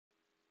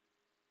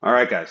All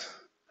right, guys.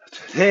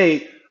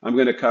 Today I'm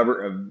going to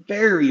cover a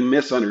very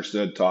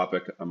misunderstood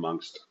topic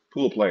amongst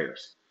pool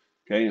players,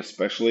 okay,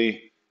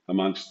 especially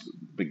amongst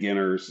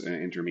beginners and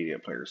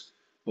intermediate players.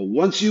 But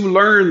once you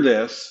learn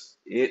this,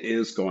 it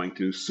is going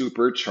to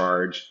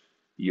supercharge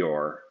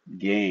your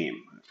game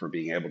for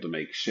being able to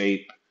make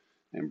shape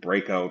and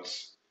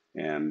breakouts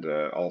and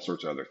all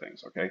sorts of other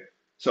things, okay?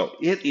 So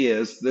it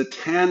is the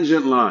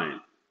tangent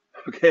line,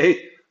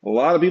 okay? A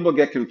lot of people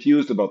get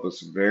confused about this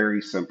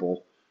very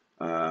simple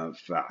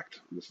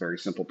fact, this very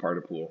simple part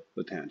of pool,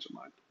 the tangent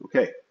line.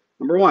 Okay,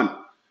 number one,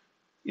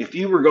 if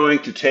you were going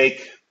to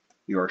take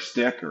your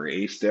stick or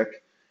a stick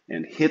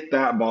and hit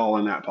that ball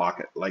in that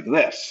pocket like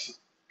this,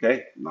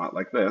 okay, not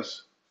like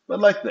this,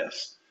 but like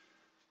this,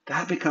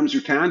 that becomes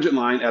your tangent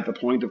line at the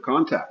point of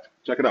contact.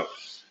 Check it out.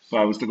 So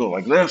I was to go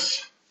like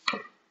this,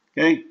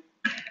 okay,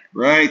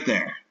 right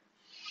there.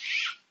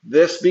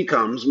 This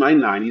becomes my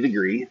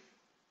 90-degree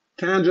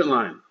tangent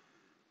line,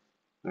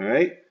 all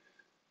right,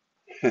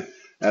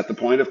 at the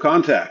point of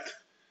contact,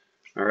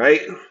 all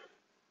right.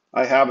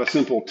 I have a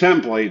simple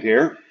template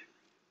here.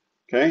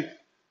 Okay,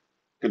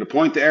 going to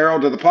point the arrow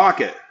to the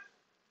pocket,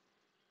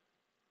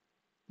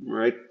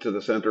 right to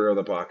the center of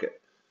the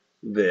pocket.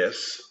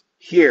 This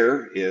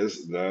here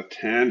is the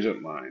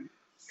tangent line.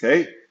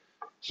 Okay,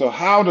 so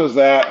how does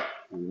that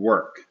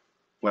work?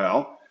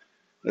 Well,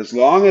 as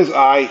long as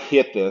I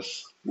hit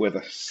this with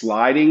a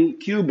sliding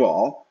cue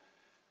ball,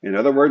 in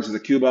other words, the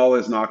cue ball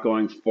is not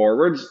going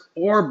forwards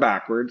or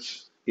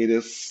backwards, it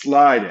is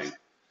sliding.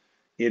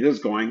 It is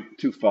going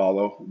to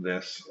follow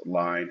this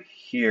line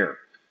here,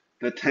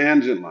 the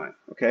tangent line,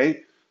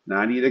 okay?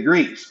 90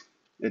 degrees.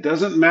 It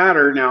doesn't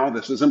matter now,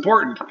 this is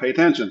important, pay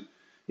attention.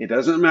 It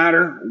doesn't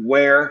matter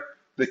where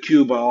the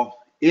cue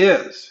ball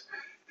is.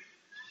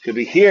 It could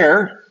be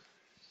here,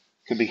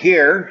 could be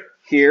here,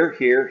 here,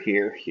 here,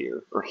 here,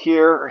 here, or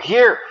here, or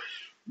here.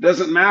 It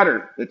doesn't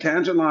matter. The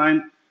tangent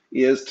line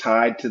is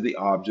tied to the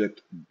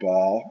object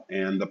ball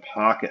and the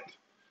pocket.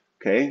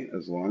 Okay,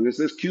 as long as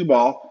this cue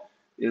ball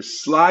is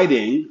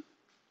sliding,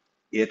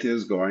 it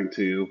is going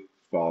to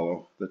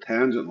follow the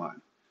tangent line.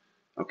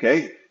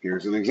 Okay,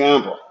 here's an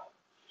example.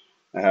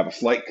 I have a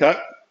slight cut,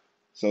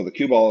 so the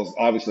cue ball is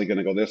obviously going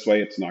to go this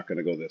way. It's not going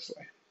to go this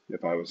way.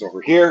 If I was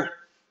over here,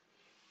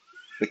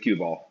 the cue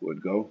ball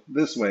would go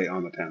this way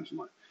on the tangent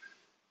line.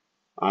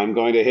 I'm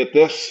going to hit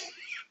this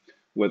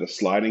with a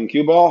sliding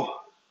cue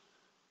ball,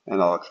 and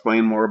I'll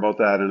explain more about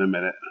that in a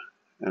minute.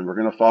 And we're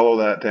going to follow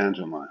that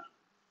tangent line.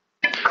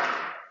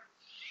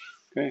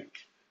 Okay,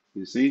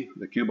 you see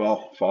the cue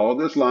ball followed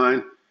this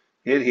line,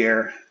 hit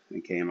here,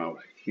 and came out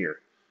here.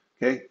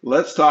 Okay,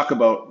 let's talk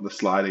about the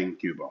sliding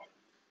cue ball.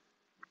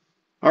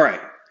 All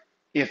right,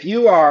 if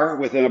you are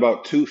within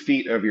about 2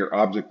 feet of your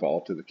object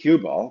ball to the cue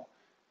ball,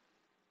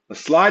 the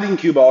sliding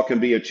cue ball can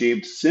be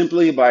achieved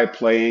simply by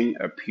playing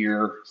a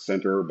pure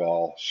center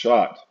ball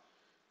shot.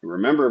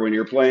 Remember, when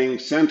you're playing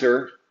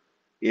center,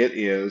 it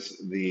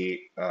is the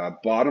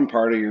bottom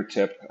part of your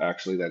tip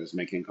actually that is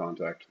making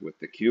contact with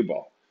the cue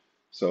ball.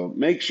 So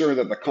make sure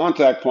that the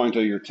contact point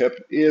of your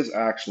tip is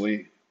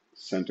actually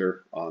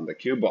center on the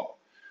cue ball.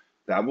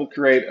 That will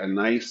create a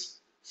nice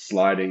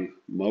sliding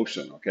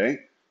motion, okay?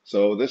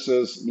 So this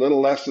is a little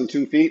less than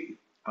 2 feet.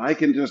 I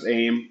can just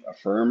aim a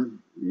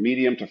firm,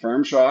 medium to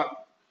firm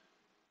shot,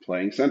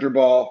 playing center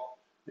ball,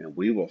 and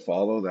we will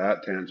follow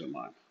that tangent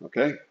line,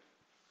 okay?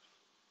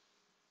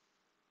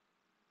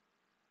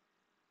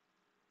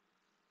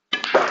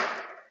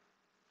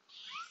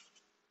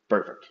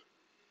 Perfect.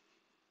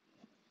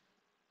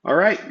 All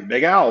right,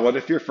 Big Al, what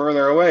if you're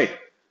further away?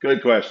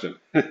 Good question.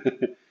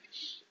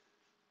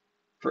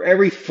 For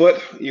every foot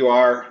you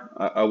are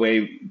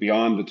away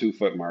beyond the 2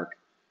 foot mark,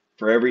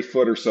 for every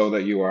foot or so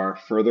that you are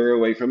further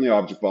away from the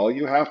object ball,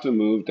 you have to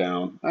move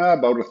down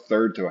about a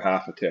third to a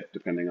half a tip,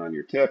 depending on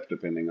your tip,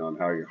 depending on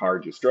how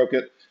hard you stroke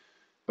it.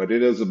 But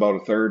it is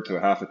about a third to a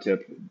half a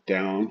tip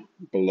down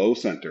below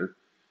center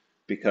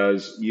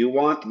because you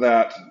want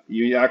that,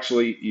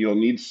 you'll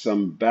need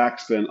some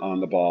backspin on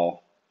the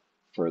ball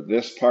for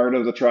this part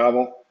of the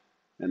travel.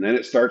 And then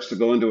it starts to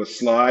go into a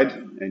slide,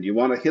 and you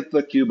want to hit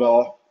the cue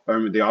ball,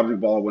 or the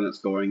object ball, when it's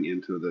going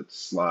into the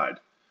slide.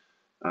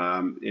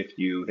 If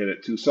you hit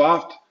it too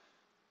soft,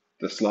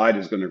 the slide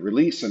is going to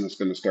release and it's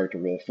going to start to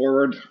roll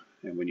forward.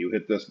 And when you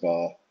hit this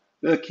ball,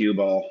 the cue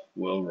ball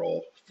will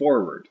roll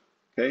forward.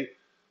 Okay,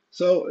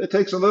 so it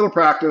takes a little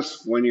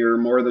practice when you're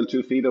more than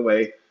 2 feet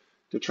away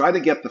to try to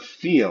get the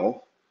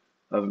feel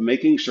of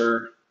making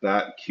sure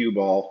that cue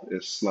ball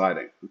is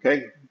sliding.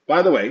 Okay,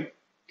 by the way,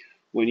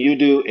 when you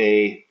do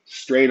a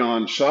straight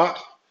on shot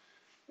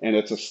and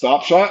it's a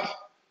stop shot,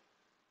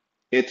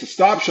 it's a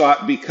stop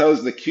shot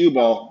because the cue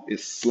ball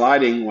is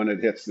sliding when it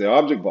hits the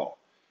object ball.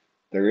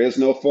 There is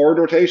no forward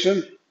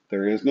rotation.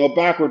 There is no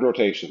backward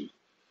rotation.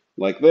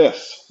 Like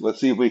this. Let's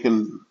see if we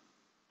can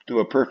do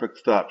a perfect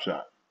stop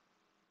shot.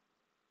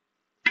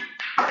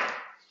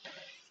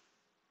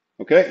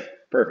 Okay,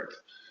 perfect.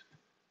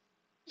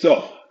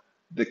 So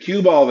the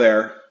cue ball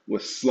there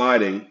was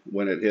sliding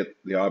when it hit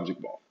the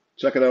object ball.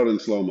 Check it out in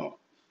slow-mo.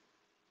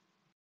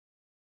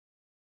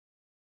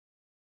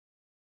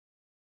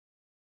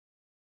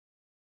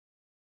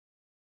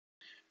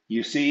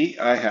 You see,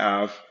 I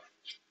have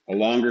a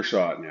longer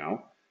shot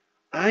now.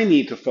 I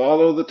need to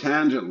follow the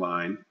tangent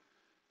line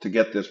to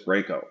get this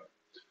breakout.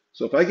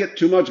 So if I get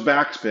too much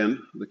backspin,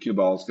 the cue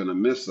ball is going to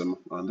miss them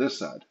on this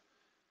side.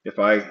 If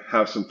I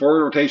have some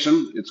forward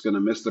rotation, it's going to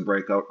miss the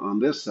breakout on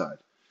this side.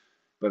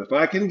 But if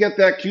I can get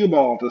that cue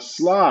ball to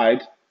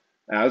slide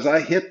as I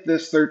hit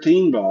this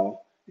 13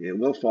 ball, it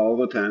will follow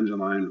the tangent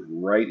line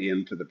right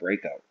into the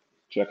breakout.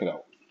 Check it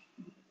out.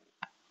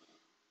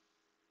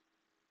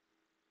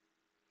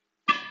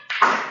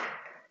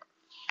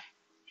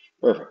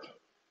 Perfect.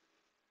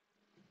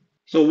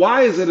 So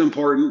why is it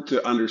important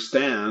to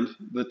understand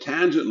the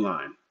tangent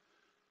line?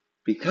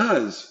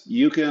 Because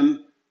you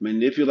can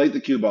manipulate the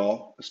cue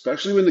ball,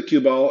 especially when the cue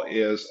ball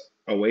is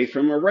away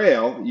from a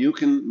rail, you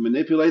can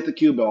manipulate the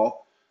cue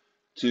ball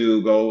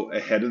to go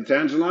ahead of the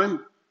tangent line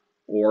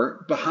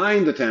or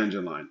behind the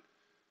tangent line.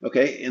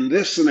 Okay, in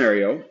this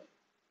scenario,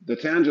 the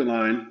tangent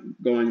line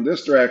going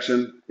this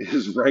direction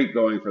is right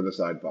going for the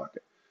side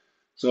pocket.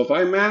 So if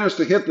I manage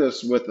to hit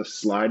this with a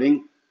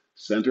sliding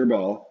center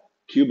ball,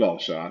 cue ball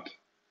shot,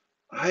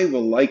 I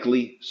will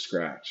likely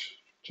scratch.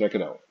 Check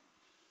it out.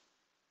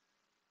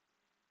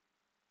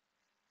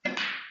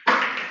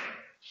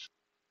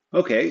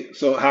 Okay,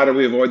 so how do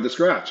we avoid the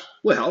scratch?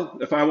 Well,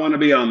 if I want to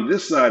be on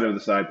this side of the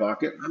side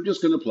pocket, I'm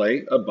just going to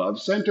play above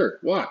center.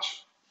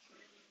 Watch.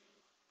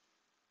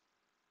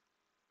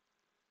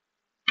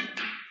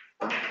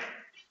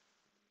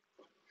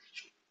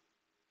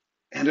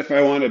 And if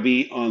I want to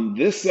be on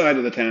this side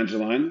of the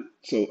tangent line,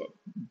 so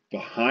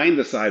behind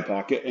the side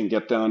pocket and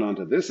get down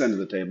onto this end of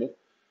the table,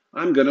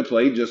 I'm going to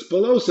play just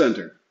below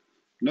center.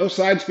 No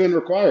side spin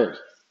required.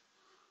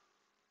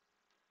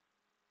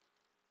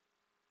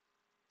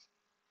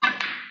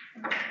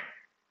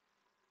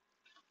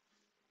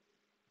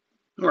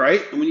 All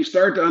right, and when you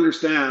start to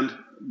understand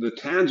the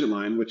tangent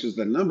line, which is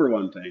the number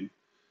one thing,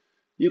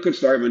 you can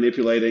start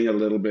manipulating a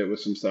little bit with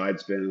some side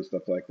spin and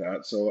stuff like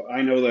that. So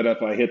I know that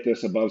if I hit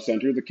this above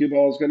center, the cue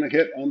ball is going to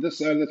hit on this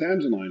side of the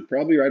tangent line,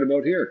 probably right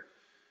about here.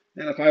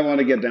 And if I want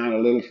to get down a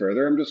little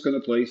further, I'm just going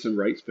to play some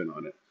right spin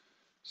on it.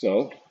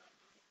 So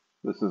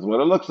this is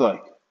what it looks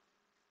like.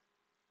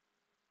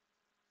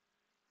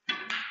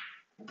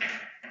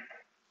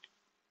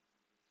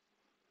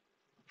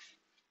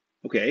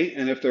 Okay,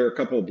 and if there are a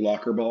couple of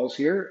blocker balls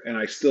here, and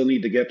I still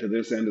need to get to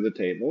this end of the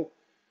table,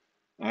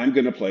 I'm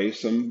going to play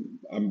some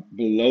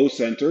below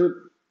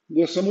center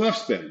with some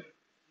left spin.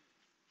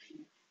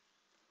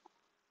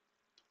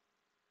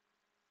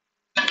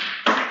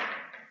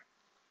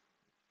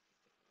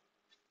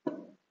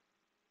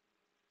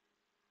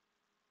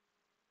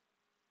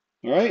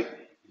 All right.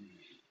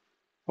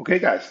 Okay,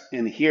 guys,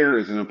 and here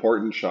is an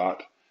important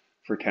shot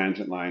for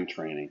tangent line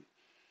training.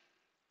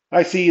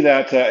 I see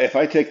that if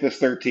I take this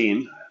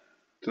 13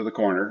 to the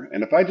corner,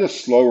 and if I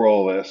just slow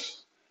roll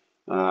this,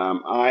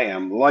 I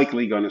am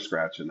likely going to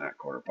scratch in that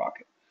quarter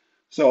pocket.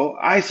 So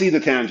I see the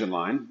tangent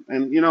line,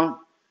 and you know,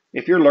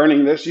 if you're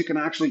learning this, you can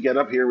actually get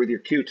up here with your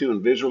Q2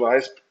 and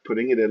visualize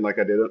putting it in like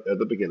I did at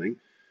the beginning,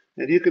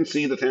 and you can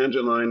see the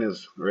tangent line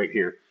is right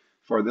here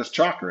for this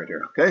chalk right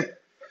here, okay?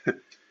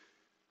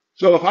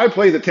 So if I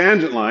play the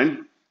tangent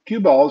line, cue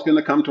ball is going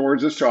to come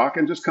towards this chalk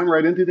and just come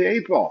right into the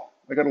 8 ball.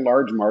 I got a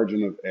large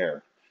margin of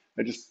error.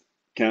 I just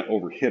can't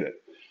overhit it.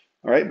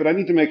 All right, but I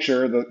need to make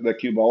sure that the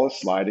cue ball is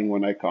sliding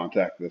when I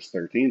contact this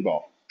 13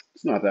 ball.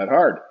 It's not that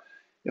hard.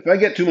 If I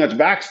get too much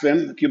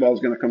backspin, the cue ball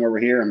is going to come over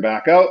here and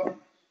back out.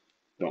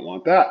 Don't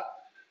want that.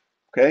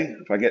 Okay,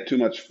 if I get too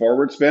much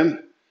forward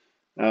spin,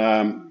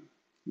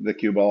 the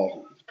cue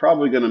ball is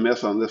probably going to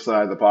miss on this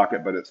side of the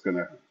pocket, but it's going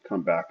to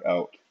come back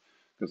out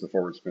because the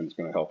forward spin is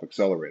going to help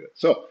accelerate it.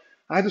 So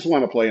I just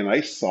want to play a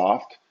nice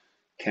soft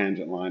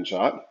tangent line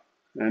shot.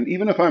 And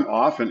even if I'm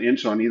off an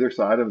inch on either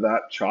side of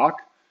that chalk,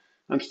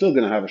 I'm still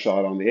going to have a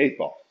shot on the 8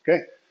 ball.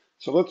 Okay,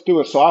 so let's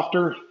do a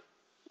softer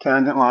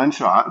tangent line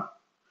shot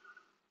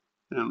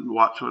and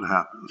watch what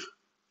happens.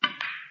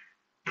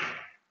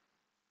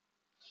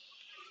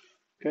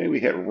 Okay, we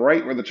hit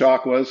right where the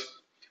chalk was,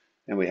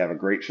 and we have a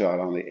great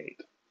shot on the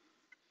 8.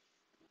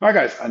 All right,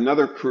 guys,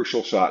 another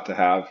crucial shot to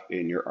have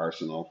in your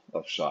arsenal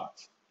of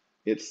shots.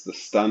 It's the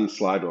stun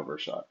slide over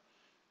shot.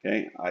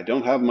 Okay, I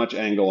don't have much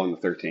angle on the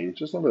 13,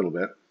 just a little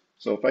bit.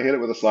 So if I hit it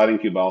with a sliding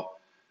cue ball,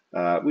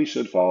 we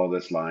should follow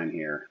this line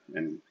here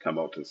and come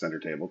out to the center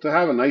table to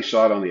have a nice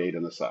shot on the 8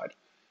 on the side.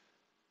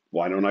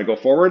 Why don't I go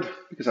forward?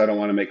 Because I don't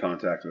want to make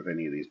contact with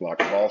any of these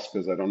blocker balls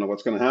because I don't know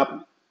what's going to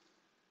happen.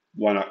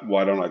 Why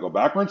don't I go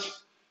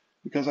backwards?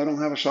 Because I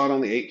don't have a shot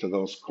on the 8 to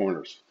those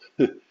corners.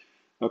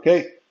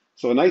 Okay,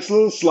 so a nice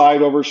little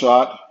slide over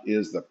shot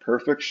is the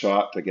perfect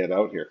shot to get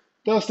out here.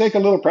 It does take a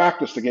little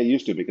practice to get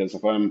used to because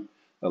if I'm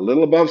a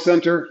little above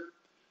center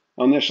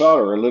on this shot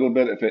or a little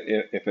bit,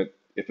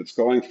 if it's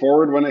going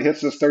forward when it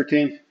hits this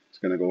 13, it's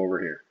going to go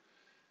over here.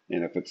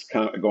 And if it's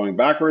kind of going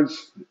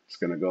backwards, it's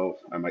going to go,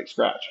 I might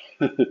scratch.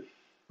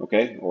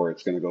 Okay, or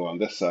it's going to go on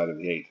this side of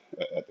the 8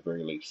 at the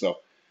very least. So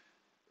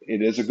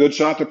it is a good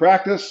shot to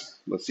practice.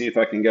 Let's see if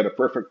I can get a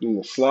perfect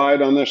little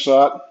slide on this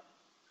shot.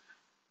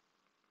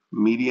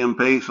 Medium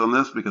pace on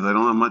this because I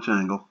don't have much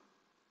angle.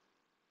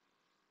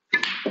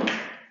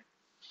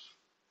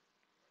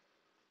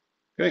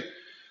 Okay,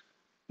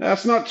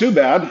 that's not too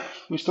bad.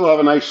 We still have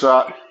a nice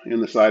shot in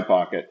the side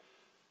pocket.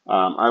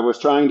 I was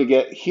trying to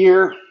get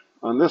here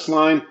on this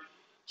line.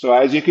 So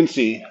as you can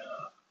see,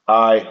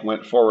 I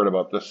went forward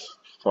about this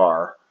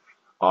far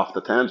off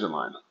the tangent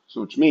line.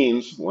 So which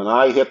means when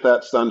I hit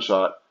that stun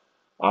shot,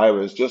 I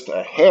was just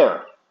a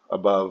hair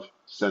above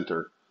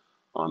center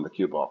on the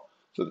cue ball.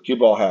 So the cue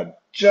ball had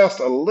just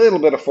a little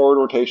bit of forward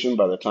rotation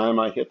by the time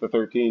I hit the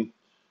 13,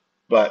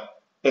 but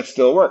it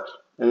still worked,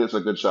 and it's a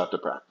good shot to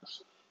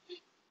practice.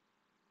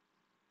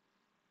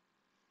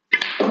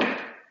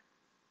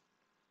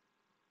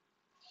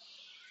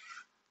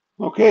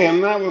 Okay,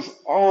 and that was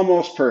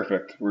almost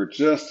perfect. We're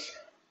just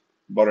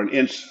about an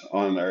inch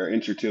on, or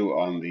inch or two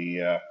on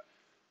the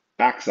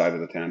back side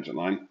of the tangent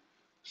line.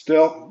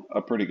 Still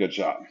a pretty good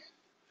shot.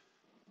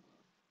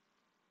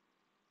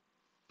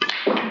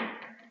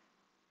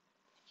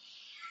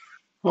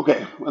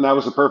 Okay, and that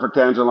was a perfect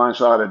tangent line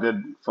shot. It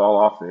did fall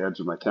off the edge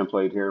of my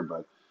template here,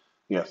 but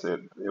yes,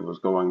 it was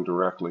going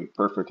directly,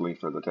 perfectly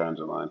for the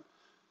tangent line.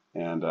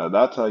 And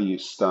that's how you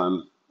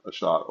stun a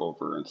shot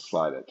over and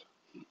slide it.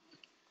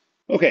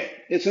 Okay,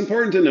 it's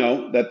important to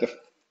know that the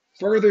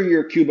further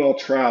your cue ball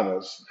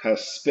travels,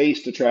 has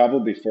space to travel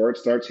before it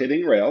starts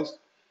hitting rails,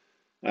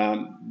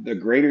 the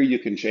greater you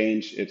can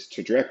change its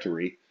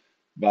trajectory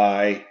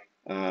by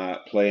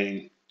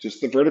playing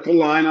just the vertical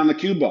line on the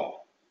cue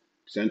ball,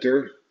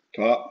 center,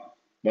 top,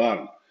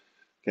 bottom.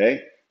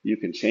 Okay, you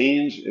can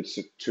change its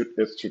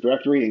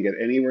trajectory and get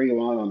anywhere you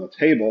want on the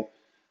table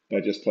by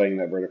just playing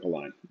that vertical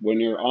line. When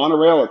you're on a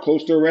rail or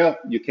close to a rail,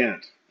 you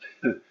can't.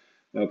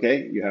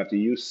 Okay, you have to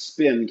use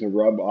spin to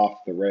rub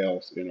off the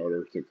rails in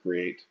order to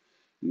create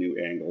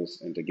new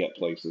angles and to get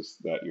places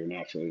that you're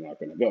naturally not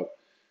going to go.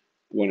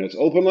 When it's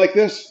open like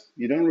this,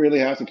 you don't really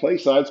have to play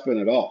side spin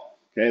at all.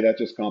 Okay, that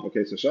just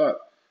complicates the shot.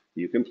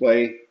 You can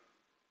play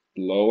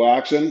low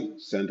action,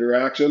 center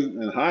action,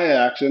 and high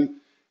action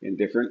in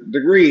different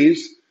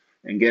degrees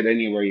and get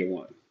anywhere you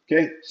want.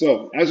 Okay,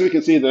 so as we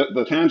can see,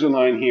 the tangent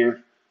line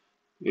here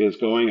is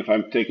going, if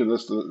I'm taking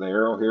this, the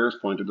arrow here is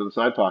pointed to the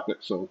side pocket,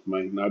 so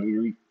my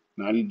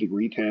 90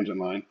 degree tangent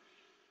line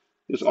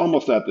is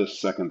almost at this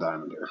second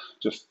diamond here,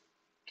 just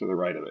to the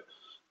right of it.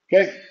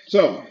 Okay,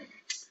 so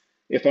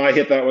if I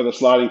hit that with a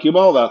sliding cue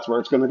ball, that's where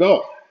it's going to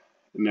go.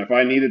 And if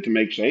I needed to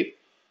make shape,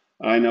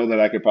 I know that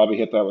I could probably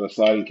hit that with a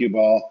sliding cue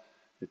ball.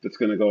 If it's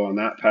going to go on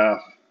that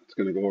path, it's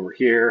going to go over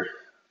here.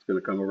 It's going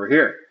to come over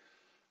here.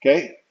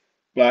 Okay,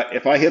 but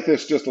if I hit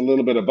this just a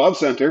little bit above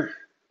center,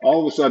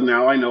 all of a sudden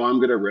now I know I'm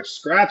going to risk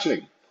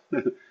scratching.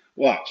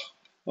 Watch.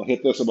 I'll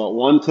hit this about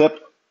one tip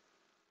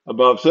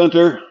above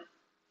center,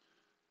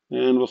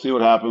 and we'll see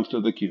what happens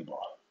to the cue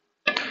ball.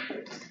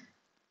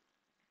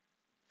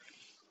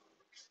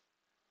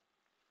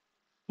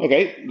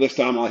 Okay, this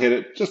time I'll hit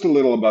it just a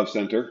little above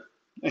center,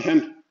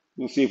 and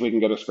we'll see if we can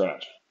get a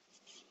scratch.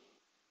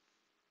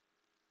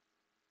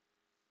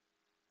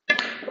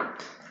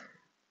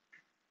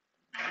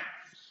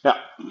 Yeah.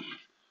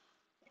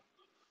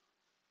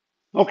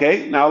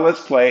 Okay, now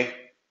let's play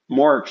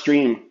more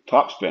extreme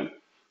topspin.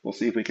 We'll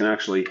see if we can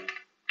actually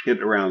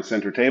hit around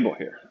center table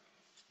here.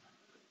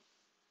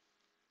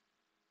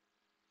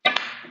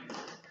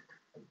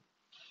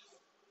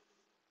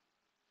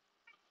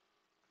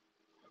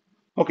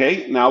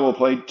 Okay, now we'll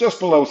play just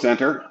below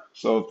center.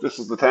 So if this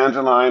is the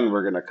tangent line,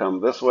 we're going to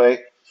come this way.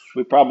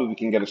 We probably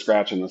can get a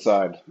scratch in the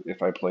side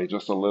if I play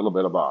just a little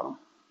bit of bottom.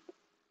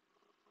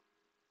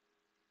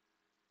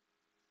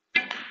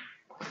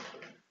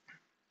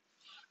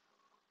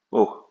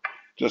 Oh,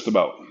 just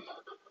about.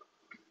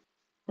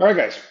 All right,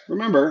 guys,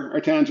 remember our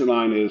tangent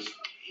line is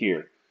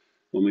here.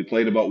 When we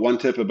played about one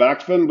tip of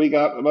backspin, we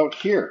got about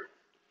here.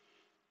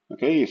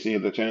 Okay, you see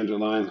the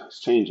tangent line is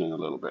changing a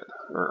little bit,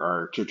 or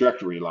our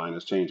trajectory line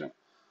is changing.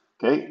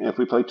 Okay, and if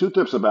we play two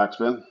tips of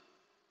backspin,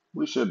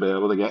 we should be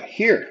able to get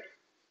here.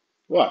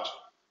 Watch.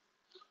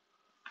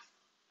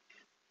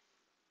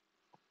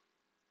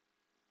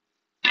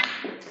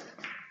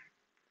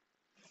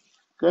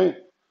 Okay,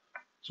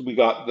 so we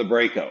got the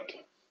breakout.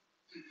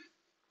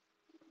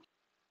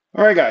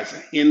 All right, guys,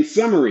 in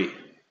summary,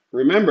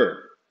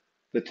 remember,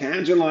 the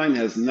tangent line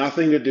has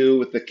nothing to do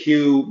with the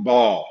cue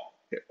ball.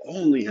 It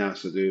only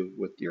has to do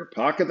with your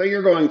pocket that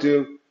you're going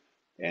to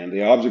and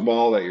the object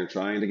ball that you're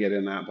trying to get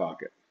in that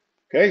pocket.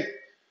 Okay?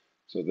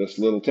 So this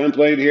little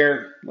template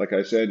here, like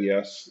I said,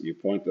 yes, you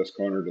point this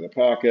corner to the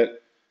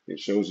pocket. It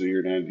shows you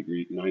your 90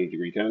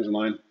 degree tangent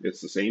line.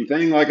 It's the same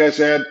thing, like I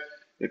said.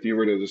 If you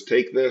were to just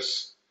take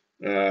this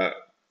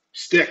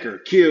stick or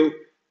cue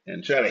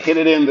and try to hit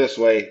it in this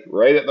way,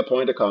 right at the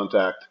point of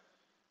contact,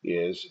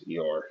 is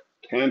your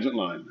tangent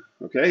line.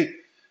 Okay?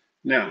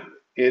 Now,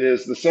 it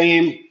is the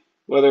same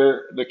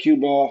whether the cue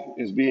ball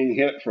is being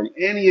hit from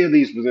any of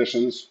these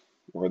positions,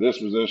 or this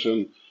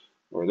position,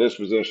 or this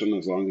position,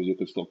 as long as you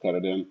can still cut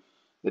it in.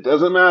 It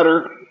doesn't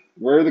matter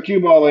where the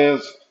cue ball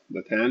is,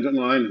 the tangent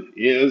line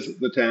is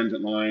the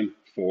tangent line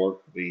for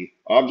the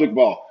object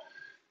ball,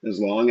 as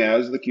long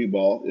as the cue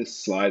ball is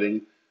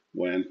sliding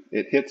when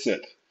it hits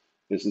it.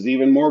 This is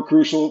even more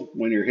crucial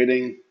when you're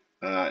hitting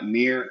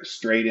near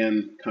straight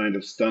in kind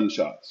of stun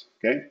shots.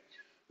 Okay,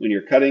 when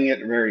you're cutting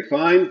it very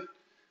fine,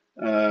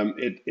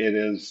 it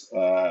is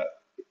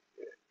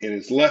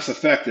less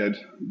affected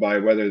by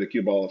whether the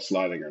cue ball is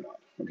sliding or not.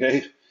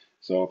 Okay,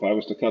 so if I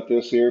was to cut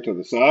this here to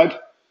the side,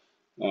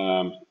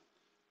 um,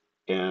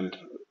 and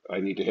I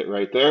need to hit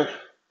right there,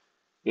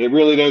 it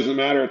really doesn't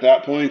matter at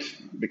that point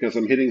because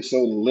I'm hitting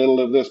so little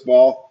of this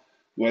ball.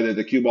 Whether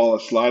the cue ball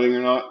is sliding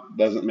or not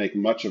doesn't make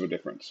much of a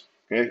difference.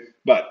 Okay,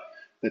 but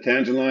the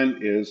tangent line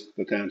is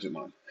the tangent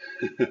line.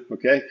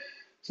 Okay,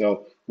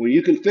 so when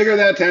you can figure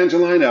that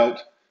tangent line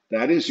out,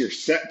 that is your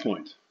set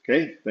point.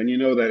 Okay, then you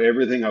know that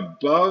everything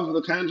above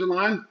the tangent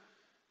line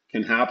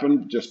can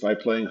happen just by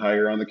playing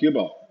higher on the cue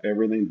ball.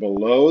 Everything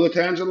below the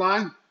tangent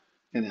line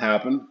can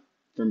happen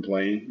from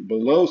playing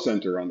below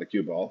center on the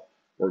cue ball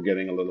or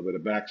getting a little bit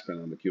of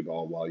backspin on the cue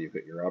ball while you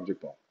hit your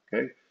object ball.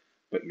 Okay,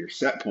 but your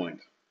set point,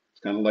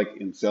 it's kind of like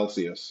in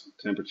Celsius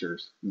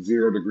temperatures.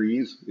 0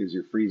 degrees is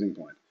your freezing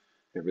point.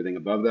 Everything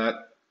above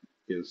that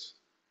is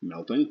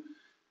melting,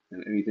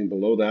 and anything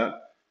below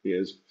that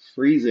is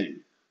freezing,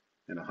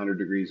 and 100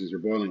 degrees is your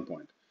boiling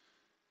point.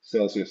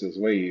 Celsius is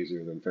way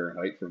easier than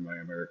Fahrenheit for my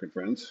American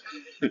friends.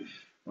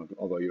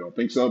 Although you don't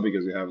think so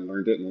because you haven't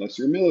learned it unless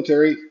you're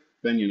military,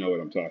 then you know what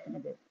I'm talking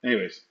about.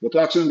 Anyways, we'll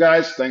talk soon,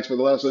 guys. Thanks for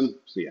the lesson.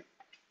 See ya.